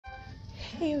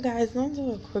Hey you guys, I'm gonna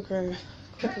do a quicker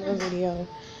little video.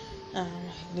 I'm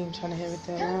trying to have it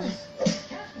that long.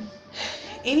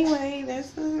 Anyway,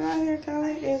 this is my hair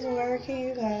color is working,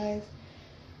 you guys.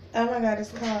 Oh my god,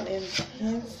 it's called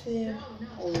Intensive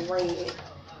Red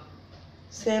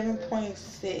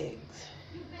 7.6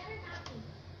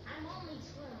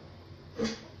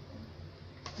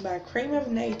 by Cream of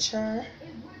Nature.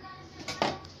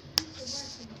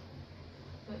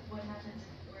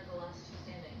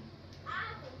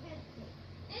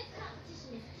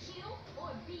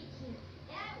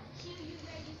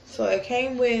 So it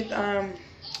came with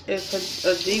it's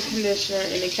a deep conditioner,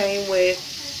 and it came with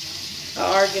an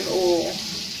argan oil.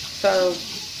 So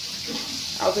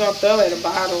I was gonna throw it in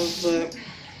bottles, but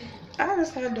I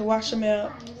decided to wash them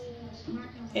out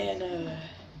and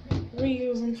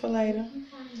reuse them for later,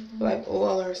 like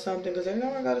oil or something, because every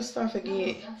time I go to store, I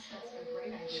forget.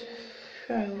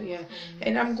 So yeah,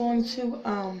 and I'm going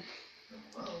to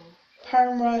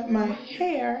perm rod my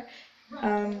hair.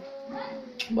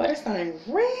 But it's not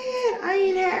red. I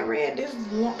ain't had red this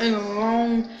long, in a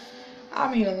long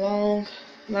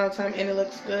time, and it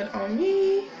looks good on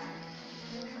me.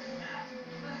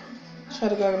 Try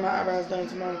to go get my eyebrows done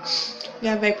tomorrow.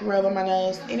 Got vapor rub on my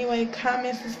nose. Anyway,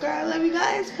 comment, subscribe. Love you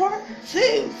guys. Part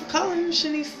 2. Coloring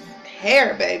Shanice's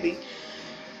hair, baby.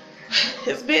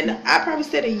 It's been, I probably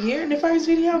said a year in the first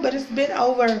video, but it's been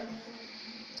over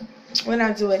when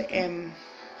I do it in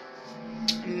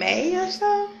May or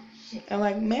so. And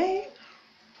like May?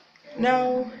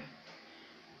 No.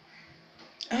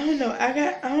 I don't know. I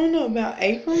don't know about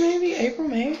April, maybe? April,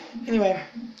 May? Anyway.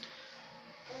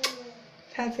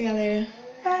 Talk to y'all later.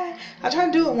 Bye. I try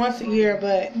to do it once a year,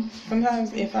 but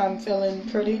sometimes if I'm feeling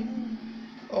pretty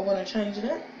or want to change it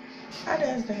up, I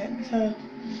does that. So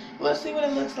we'll see what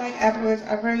it looks like afterwards.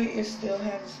 I pray it still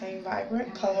has the same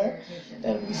vibrant color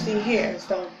that we see here.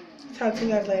 So talk to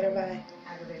you guys later. Bye.